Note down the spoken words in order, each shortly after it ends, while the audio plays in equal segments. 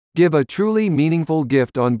Give a truly meaningful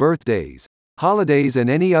gift on birthdays, holidays, and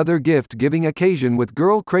any other gift-giving occasion with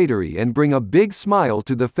Girl Cratery and bring a big smile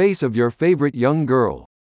to the face of your favorite young girl.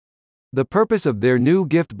 The purpose of their new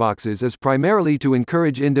gift boxes is primarily to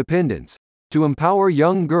encourage independence, to empower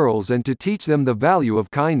young girls, and to teach them the value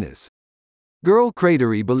of kindness. Girl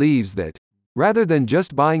Cratery believes that, rather than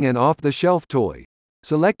just buying an off-the-shelf toy,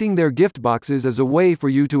 selecting their gift boxes is a way for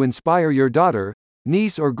you to inspire your daughter,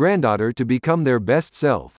 niece, or granddaughter to become their best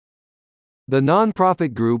self. The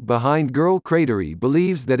nonprofit group behind Girl Cratery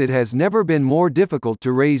believes that it has never been more difficult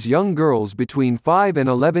to raise young girls between 5 and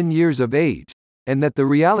 11 years of age, and that the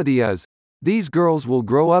reality is, these girls will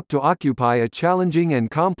grow up to occupy a challenging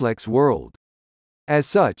and complex world. As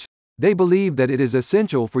such, they believe that it is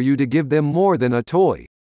essential for you to give them more than a toy,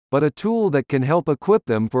 but a tool that can help equip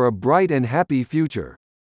them for a bright and happy future.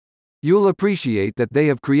 You'll appreciate that they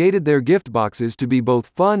have created their gift boxes to be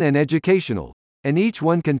both fun and educational, and each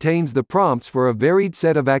one contains the prompts for a varied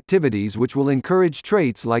set of activities which will encourage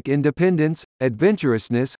traits like independence,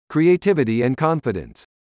 adventurousness, creativity, and confidence.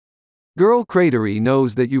 Girl Cratery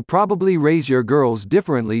knows that you probably raise your girls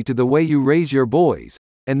differently to the way you raise your boys,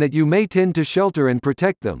 and that you may tend to shelter and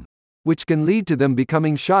protect them, which can lead to them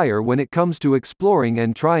becoming shyer when it comes to exploring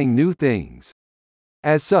and trying new things.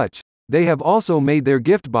 As such, they have also made their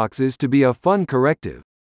gift boxes to be a fun corrective.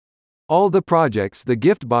 All the projects the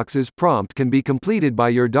gift boxes prompt can be completed by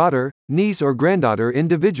your daughter, niece, or granddaughter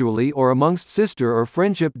individually or amongst sister or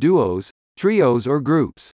friendship duos, trios, or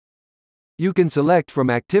groups. You can select from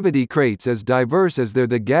activity crates as diverse as they're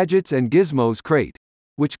the Gadgets and Gizmos crate,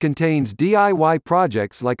 which contains DIY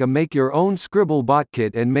projects like a make-your-own Scribble Bot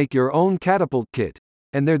kit and make-your-own Catapult kit,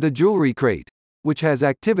 and they're the Jewelry crate, which has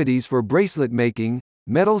activities for bracelet making,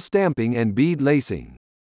 metal stamping, and bead lacing.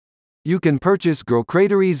 You can purchase Girl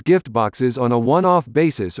Cratery's gift boxes on a one-off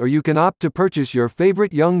basis, or you can opt to purchase your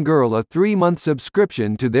favorite young girl a 3-month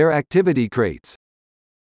subscription to their activity crates.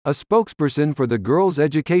 A spokesperson for the girls'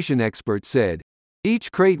 education expert said,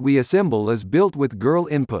 "Each crate we assemble is built with girl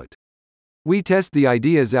input. We test the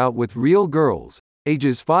ideas out with real girls,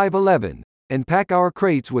 ages 5-11, and pack our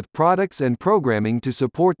crates with products and programming to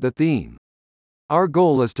support the theme. Our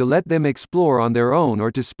goal is to let them explore on their own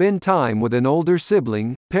or to spend time with an older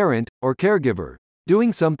sibling, parent, or caregiver,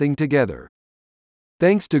 doing something together.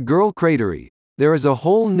 Thanks to Girl Cratery, there is a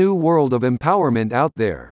whole new world of empowerment out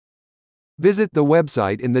there." Visit the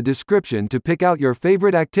website in the description to pick out your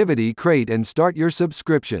favorite activity crate and start your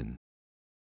subscription.